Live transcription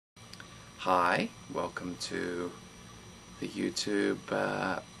Hi, welcome to the YouTube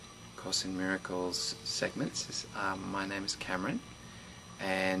Course in Miracles segments. My name is Cameron,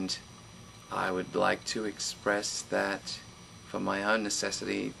 and I would like to express that for my own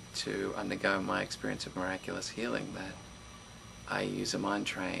necessity to undergo my experience of miraculous healing, that I use a mind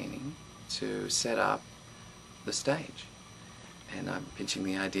training to set up the stage. And I'm pitching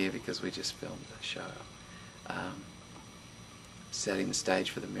the idea because we just filmed a show. Setting the stage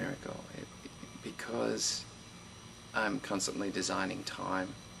for the miracle, because I'm constantly designing time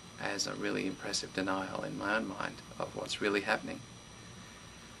as a really impressive denial in my own mind of what's really happening.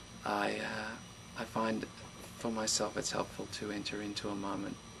 I find for myself it's helpful to enter into a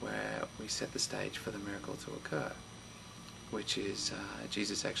moment where we set the stage for the miracle to occur, which is,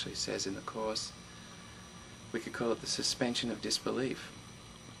 Jesus actually says in the Course, we could call it the suspension of disbelief.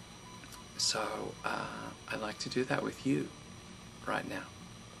 So I'd like to do that with you right now.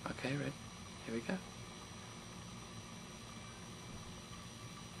 Okay, ready? Here we go.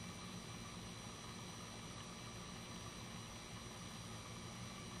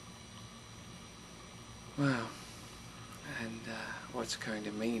 Wow. And what's occurring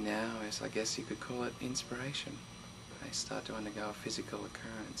to me now is, I guess you could call it inspiration. I start to undergo a physical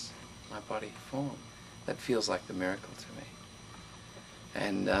occurrence, my body form. That feels like the miracle to me.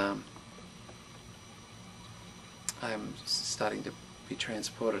 And I'm starting to be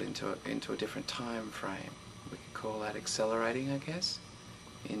transported into a different time frame. We could call that accelerating, I guess,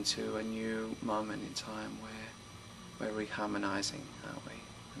 into a new moment in time where we're reharmonizing, aren't we?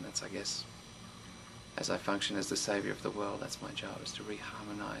 And that's, I guess, as I function as the savior of the world, that's my job, is to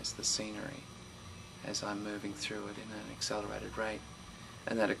reharmonize the scenery as I'm moving through it in an accelerated rate.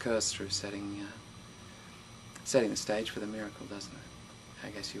 And that occurs through setting the stage for the miracle, doesn't it? I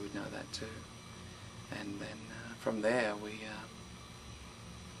guess you would know that too. And then from there we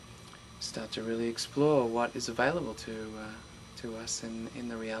start to really explore what is available to us in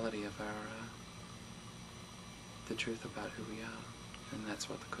the reality of our the truth about who we are. And that's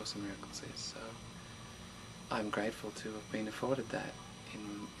what the Course in Miracles is. So I'm grateful to have been afforded that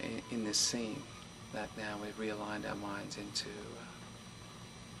in this scene, that now we've realigned our minds into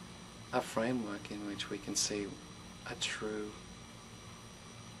a framework in which we can see a true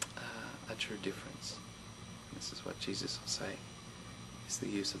difference. This is what Jesus will say is the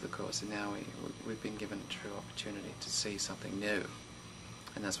use of the Course, and now we've been given a true opportunity to see something new,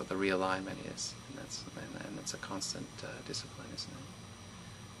 and that's what the realignment is, and that's a constant discipline, isn't it?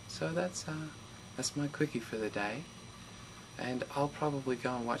 So that's my quickie for the day, and I'll probably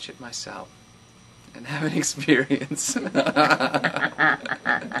go and watch it myself and have an experience.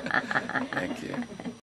 Thank you.